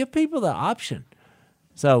 Give people the option.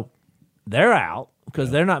 So they're out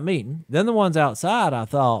because they're not meeting. Then the ones outside, I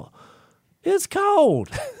thought, it's cold.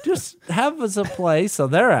 Just have us a place. So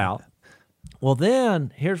they're out. Well,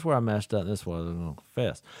 then here's where I messed up. This is what I was going to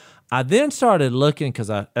confess. I then started looking because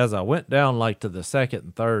as I went down like to the second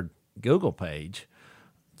and third Google page,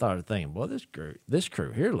 started thinking, boy, this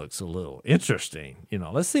crew here looks a little interesting. You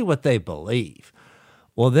know, let's see what they believe.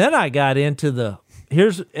 Well, then I got into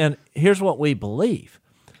here's what we believe.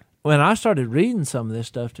 When I started reading some of this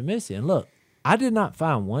stuff to Missy, and look, I did not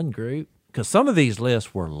find one group, because some of these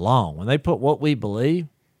lists were long. When they put what we believe,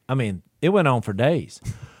 I mean, it went on for days,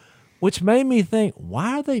 which made me think,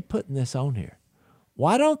 why are they putting this on here?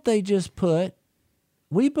 Why don't they just put,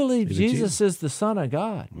 we believe Jesus is the Son of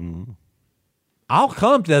God? Mm-hmm. I'll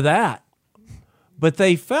come to that. But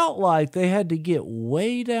they felt like they had to get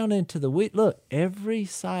way down into the weeds. Look, every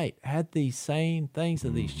site had these same things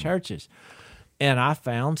of these churches. And I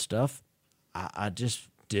found stuff I just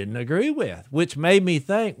didn't agree with, which made me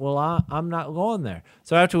think, well, I'm not going there.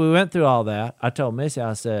 So after we went through all that, I told Missy,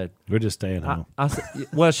 I said, we're just staying home. I said,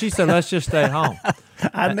 well, she said, let's just stay home.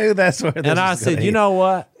 I knew that's where this And I was said, gonna you know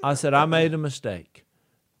what? I said, I made a mistake.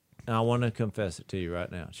 And I want to confess it to you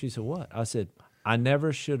right now. She said, what? I said, I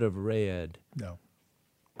never should have read. No.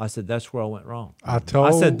 I said, that's where I went wrong. I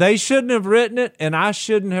said, they shouldn't have written it, and I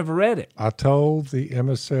shouldn't have read it. I told the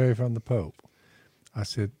emissary from the Pope, I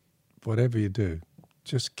said, whatever you do,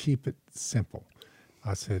 just keep it simple.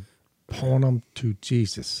 I said, point them to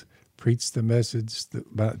Jesus. Preach the message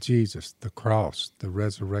about Jesus, the cross, the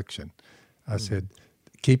resurrection. I said,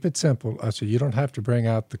 keep it simple. I said, you don't have to bring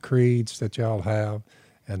out the creeds that y'all have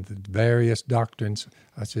and the various doctrines.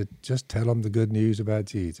 I said, just tell them the good news about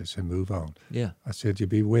Jesus and move on. Yeah. I said, you'd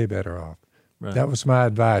be way better off. Right. That was my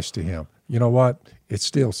advice to him. You know what? It's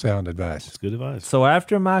still sound advice. It's good advice. So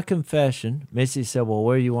after my confession, Missy said, well,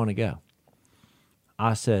 where do you want to go?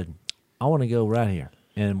 I said, I want to go right here.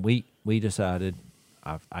 And we decided,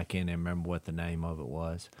 I can't even remember what the name of it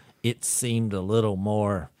was. It seemed a little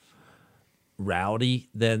more rowdy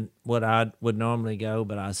than what I would normally go,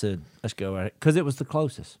 but I said, let's go right here, because it was the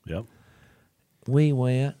closest. Yep. We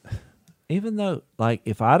went, even though, like,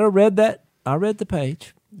 if I'd have read that, I read the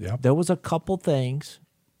page. Yep. There was a couple things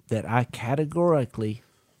that I categorically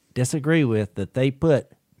disagree with that they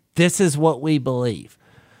put, this is what we believe.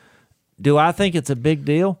 Do I think it's a big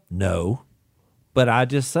deal? No. But I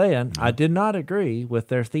just saying, I did not agree with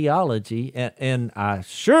their theology, and I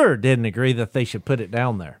sure didn't agree that they should put it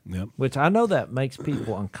down there, which I know that makes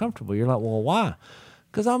people uncomfortable. You're like, well, why?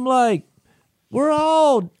 Because I'm like, we're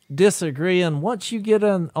all disagreeing once you get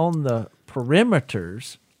on the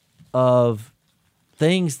perimeters of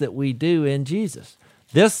things that we do in Jesus.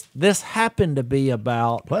 This happened to be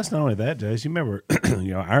about. Plus, not only that, Jase, you remember,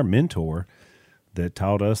 our mentor that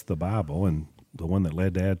taught us the Bible and the one that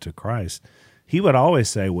led Dad to Christ. He would always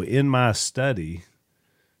say, well, in my study,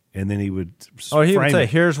 and then he would Or he would frame say, it.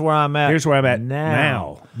 "Here's where I'm at. Here's where I'm at now."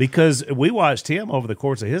 now. Because we watched him over the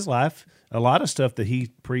course of his life. A lot of stuff that he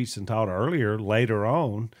preached and taught earlier, later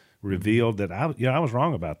on, revealed that I was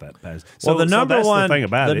wrong about that passage. So Well, the number that's one the thing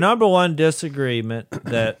about the it. number one disagreement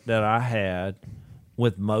that I had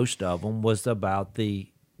with most of them was about the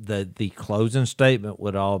closing statement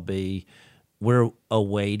would all be, we're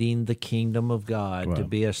awaiting the kingdom of God to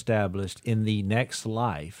be established in the next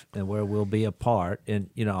life, and where we'll be a part. And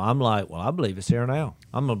I'm like, well, I believe it's here now.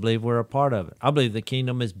 I'm gonna believe we're a part of it. I believe the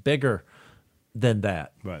kingdom is bigger than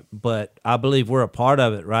that. Right. But I believe we're a part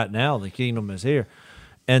of it right now. The kingdom is here.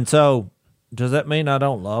 And so, does that mean I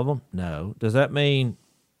don't love them? No. Does that mean,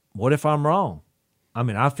 what if I'm wrong? I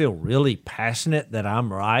mean, I feel really passionate that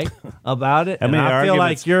I'm right about it. And I feel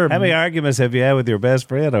like how many arguments have you had with your best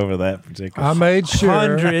friend over that particular? I made sure.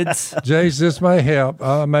 Hundreds. Jase, this may help.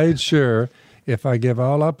 I made sure if I give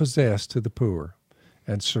all I possess to the poor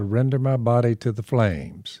and surrender my body to the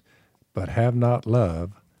flames, but have not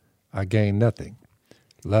love, I gain nothing.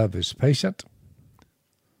 Love is patient.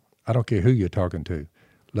 I don't care who you're talking to.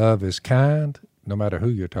 Love is kind, no matter who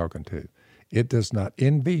you're talking to. It does not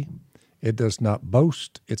envy. It does not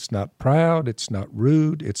boast. It's not proud. It's not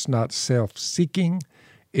rude. It's not self-seeking.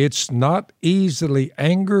 It's not easily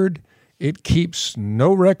angered. It keeps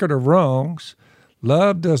no record of wrongs.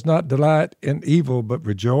 Love does not delight in evil, but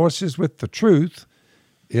rejoices with the truth.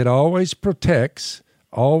 It always protects,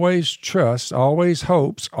 always trusts, always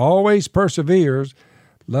hopes, always perseveres.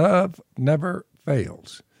 Love never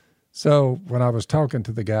fails. So when I was talking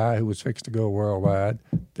to the guy who was fixed to go worldwide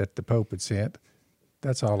that the Pope had sent,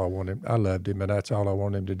 that's all I wanted. I loved him, and that's all I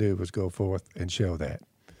wanted him to do was go forth and show that.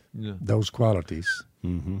 Yeah. Those qualities,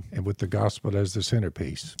 and with the gospel as the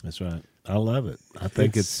centerpiece. That's right. I love it. I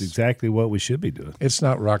think it's exactly what we should be doing. It's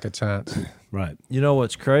not rocket science. Right. You know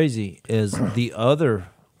what's crazy is the other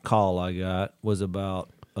call I got was about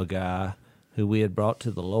a guy who we had brought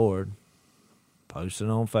to the Lord, posting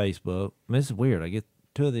on Facebook. I mean, this is weird. I get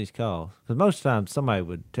 2 of these calls because most of the time somebody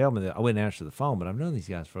would tell me that I wouldn't answer the phone, but I've known these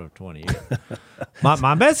guys for over 20 years.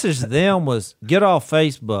 my message to them was get off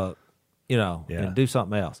Facebook, and do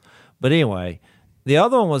something else. But anyway, the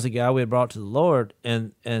other one was a guy we had brought to the Lord,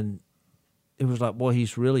 and it was like, boy,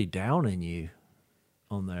 he's really downing you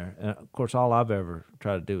on there. And of course, all I've ever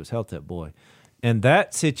tried to do is help that boy. And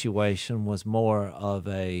that situation was more of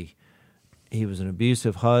he was an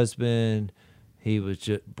abusive husband. He was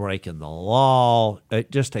just breaking the law,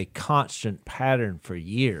 just a constant pattern for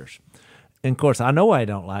years. And, of course, I know why he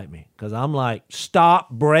don't like me because I'm like, stop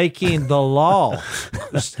breaking the law.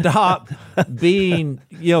 Stop being,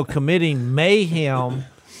 committing mayhem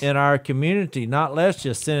in our community, not less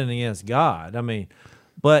just sinning against God. I mean,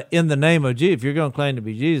 but in the name of Jesus, if you're going to claim to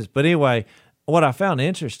be Jesus. But anyway, what I found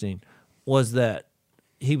interesting was that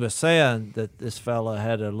he was saying that this fella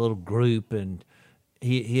had a little group and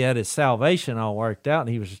he had his salvation all worked out, and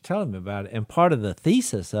he was just telling me about it. And part of the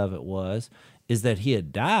thesis of it is that he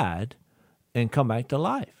had died and come back to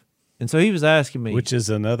life. And so he was asking me, which is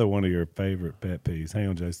another one of your favorite pet peeves. Hang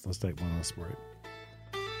on, Jase. Let's take one last break.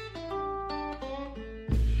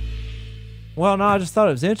 Well, no, I just thought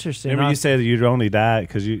it was interesting. Remember, you said that you'd only die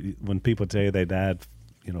because when people tell you they died,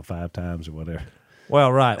 5 times or whatever.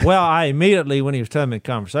 Well, right. Well, I immediately, when he was telling me the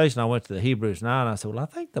conversation, I went to the Hebrews 9. I said, well, I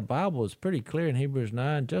think the Bible is pretty clear in Hebrews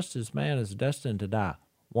 9, just as man is destined to die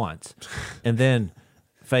once and then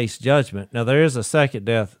face judgment. Now, there is a second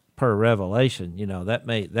death per Revelation.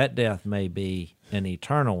 That death may be an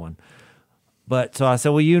eternal one. But so I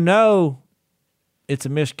said, well, it's a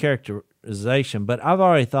mischaracterization, but I've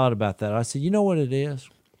already thought about that. I said, you know what it is?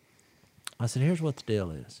 I said, here's what the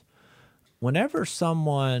deal is. Whenever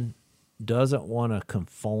someone doesn't want to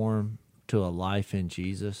conform to a life in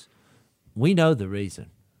Jesus, we know the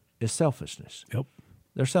reason. It's selfishness. Yep.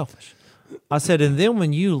 They're selfish. I said, and then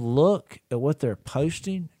when you look at what they're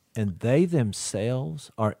posting and they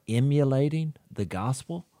themselves are emulating the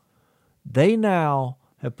gospel, they now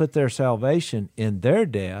have put their salvation in their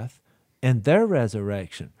death and their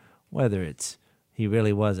resurrection, whether it's he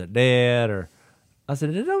really wasn't dead or... I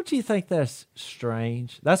said, don't you think that's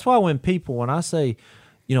strange? That's why when I say,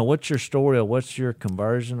 what's your story or what's your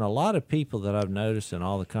conversion? A lot of people that I've noticed in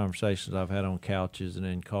all the conversations I've had on couches and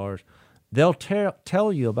in cars, they'll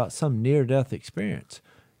tell you about some near-death experience.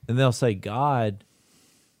 And they'll say God,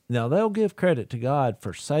 now they'll give credit to God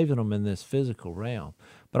for saving them in this physical realm.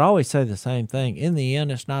 But I always say the same thing. In the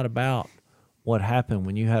end, it's not about what happened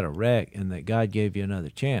when you had a wreck and that God gave you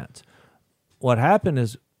another chance. What happened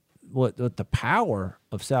is what the power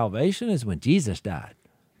of salvation is when Jesus died.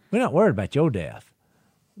 We're not worried about your death.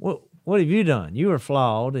 What have you done? You were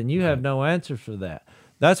flawed, and you have no answer for that.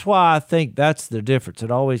 That's why I think that's the difference.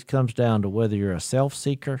 It always comes down to whether you're a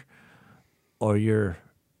self-seeker or you're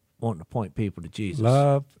wanting to point people to Jesus.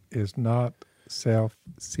 Love is not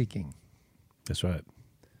self-seeking. That's right.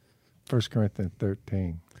 1 Corinthians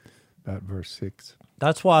 13, about verse 6.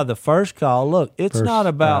 That's why the first call, look, it's Verse not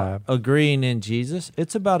about 5. agreeing in Jesus.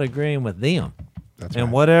 It's about agreeing with them. That's and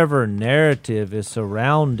right. whatever narrative is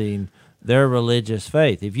surrounding their religious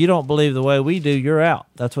faith. If you don't believe the way we do, you're out.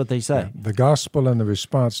 That's what they say. The gospel and the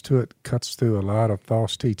response to it cuts through a lot of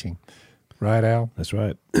false teaching. Right, Al? That's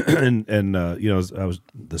right. and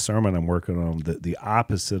the sermon I'm working on, the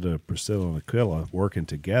opposite of Priscilla and Aquila working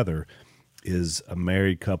together is a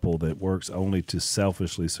married couple that works only to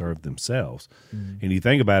selfishly serve themselves. Mm-hmm. And you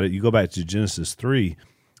think about it, you go back to Genesis 3,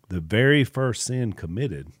 the very first sin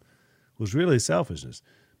committed was really selfishness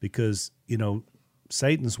because,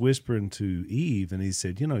 Satan's whispering to Eve, and he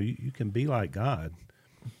said, you can be like God,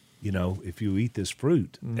 if you eat this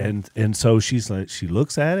fruit. Mm-hmm. And so she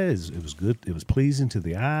looks at it, it was good, it was pleasing to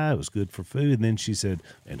the eye, it was good for food. And then she said,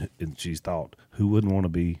 and she thought, who wouldn't want to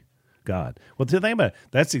be God? Well, to think about it,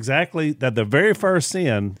 that's exactly that. The very first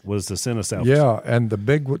sin was the sin of selfishness. Yeah, and the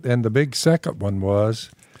big second one was,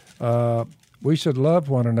 we should love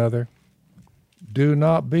one another. Do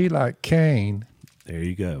not be like Cain. There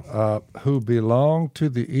you go. Who belonged to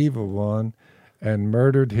the evil one and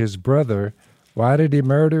murdered his brother. Why did he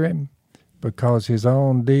murder him? Because his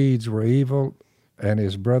own deeds were evil and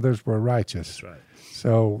his brothers were righteous. That's right.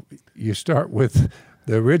 So you start with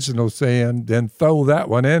the original sin, then throw that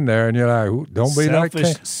one in there, and you're like, don't be like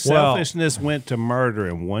Cain. Selfishness went to murder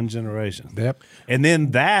in one generation. Yep. And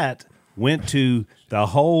then that went to the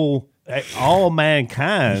whole, all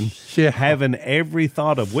mankind having every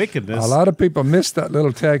thought of wickedness. A lot of people miss that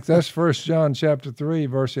little text. That's 1 John chapter 3,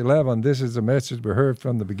 verse 11. This is the message we heard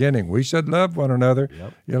from the beginning. We should love one another.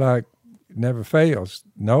 Yep. You're like, it never fails.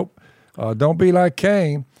 Nope. Don't be like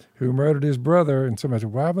Cain, who murdered his brother. And somebody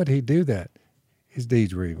said, why would he do that? His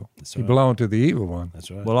deeds were evil. That's right. He belonged to the evil one.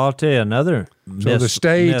 That's right. Well, I'll tell you another. So the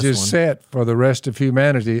stage is set for the rest of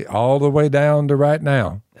humanity all the way down to right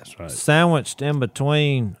now. That's right. Sandwiched in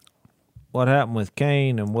between what happened with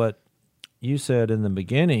Cain and what you said in the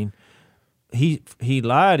beginning, he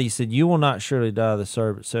lied. He said, you will not surely die, the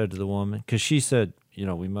servant said to the woman, because she said,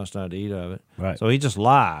 we must not eat of it. Right. So he just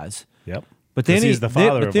lies. Yep. But then he's the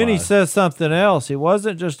father of lies. He says something else. It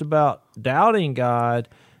wasn't just about doubting God.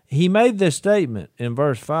 He made this statement in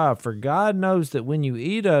verse 5, for God knows that when you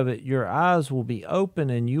eat of it, your eyes will be open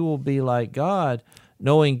and you will be like God,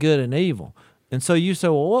 knowing good and evil. And so you say,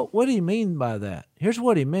 well, what do you mean by that? Here's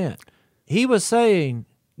what he meant. He was saying,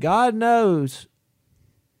 God knows,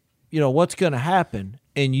 what's going to happen,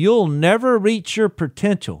 and you'll never reach your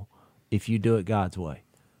potential if you do it God's way.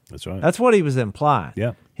 That's right. That's what he was implying.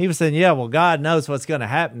 Yeah. He was saying, God knows what's going to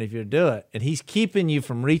happen if you do it, and he's keeping you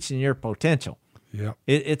from reaching your potential. Yeah.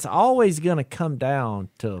 It's always going to come down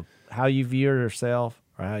to how you view yourself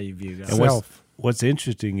or how you view God. And what's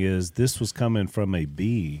interesting is this was coming from a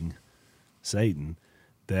being, Satan,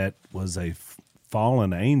 that was a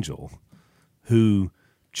fallen angel who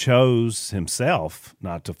chose himself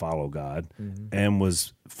not to follow God and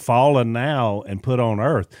was fallen now and put on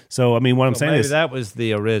earth. So, what I'm saying maybe is that was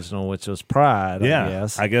the original, which was pride, yeah, I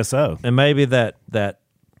guess. I guess so. And maybe that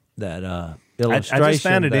illustration. I just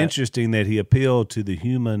found it interesting that he appealed to the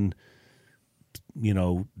human,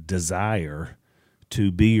 desire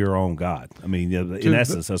to be your own God. In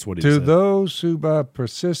essence, that's what he said. To those who by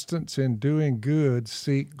persistence in doing good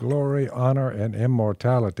seek glory, honor, and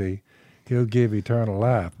immortality, he'll give eternal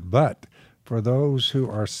life. But for those who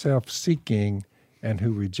are self-seeking and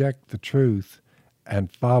who reject the truth and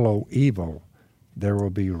follow evil, there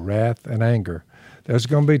will be wrath and anger. There's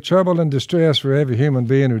going to be trouble and distress for every human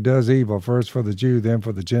being who does evil, first for the Jew, then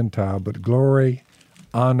for the Gentile, but glory,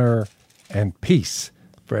 honor, and peace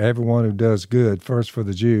for everyone who does good, first for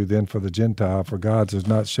the Jew, then for the Gentile, for God does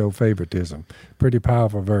not show favoritism. Pretty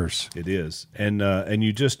powerful verse. It is. And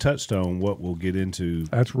you just touched on what we'll get into.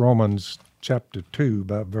 That's Romans chapter 2,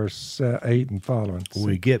 about verse 8 and following. When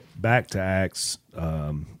we get back to Acts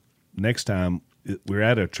next time, we're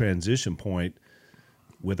at a transition point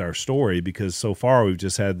with our story because so far we've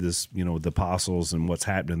just had this, the apostles and what's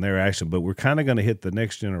happening in their action, but we're kind of going to hit the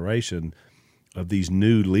next generation of these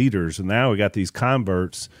new leaders, and now we got these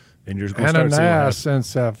converts, and you're going to start seeing Ananias and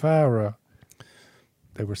Sapphira,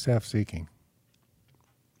 they were self-seeking.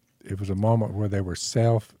 It was a moment where they were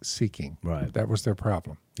self-seeking. Right. That was their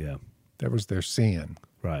problem. Yeah. That was their sin.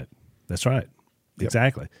 Right. That's right.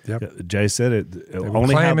 Exactly. Yep. Jay said it. They were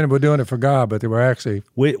claiming we're doing it for God, but they were actually,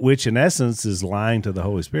 which in essence is lying to the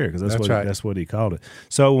Holy Spirit, because that's right. That's what he called it.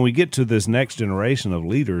 So when we get to this next generation of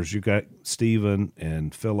leaders, you got Stephen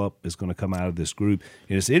and Philip is going to come out of this group,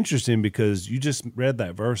 and it's interesting because you just read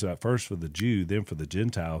that verse about first for the Jew, then for the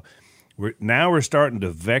Gentile. We're starting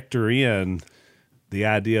to vector in the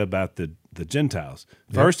idea about the Gentiles.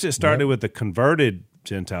 First, it started with the converted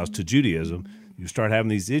Gentiles to Judaism. You start having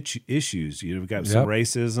these issues. We've got some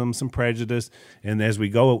racism, some prejudice, and as we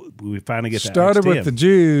go, we finally get to started with the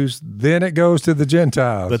Jews, then it goes to the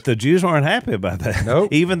Gentiles. But the Jews weren't happy about that.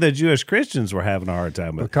 Nope. Even the Jewish Christians were having a hard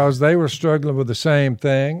time with it. Because they were struggling with the same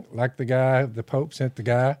thing, like the Pope sent the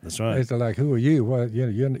guy. That's right. They're like, who are you? Well,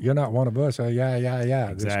 you're not one of us. Yeah.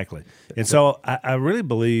 Exactly. And so I really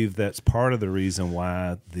believe that's part of the reason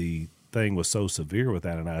why the thing was so severe with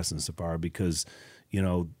Ananias and Sapphira, because,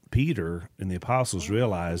 Peter and the apostles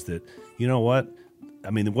realized that, what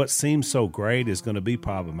seems so great is going to be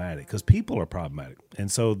problematic, because people are problematic.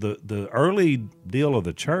 And so the early deal of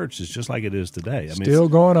the church is just like it is today. Still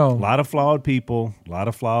going on. A lot of flawed people, a lot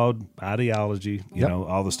of flawed ideology,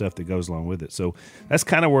 all the stuff that goes along with it. So that's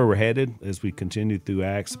kind of where we're headed as we continue through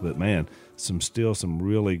Acts. But, man, some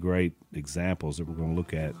really great examples that we're going to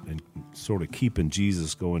look at and sort of keeping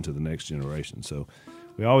Jesus going to the next generation. So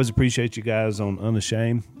we always appreciate you guys on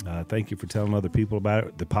Unashamed. Thank you for telling other people about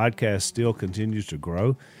it. The podcast still continues to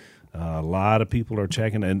grow. A lot of people are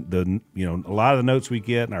checking, and a lot of the notes we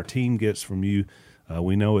get and our team gets from you,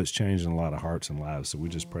 we know it's changing a lot of hearts and lives. So we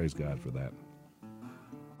just praise God for that.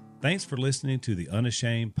 Thanks for listening to the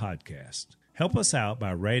Unashamed podcast. Help us out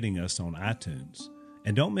by rating us on iTunes,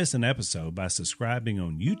 and don't miss an episode by subscribing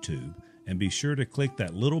on YouTube. And be sure to click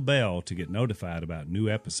that little bell to get notified about new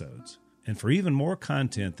episodes. And for even more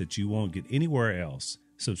content that you won't get anywhere else,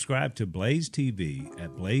 subscribe to Blaze TV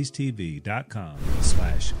at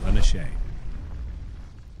blazetv.com/unashamed.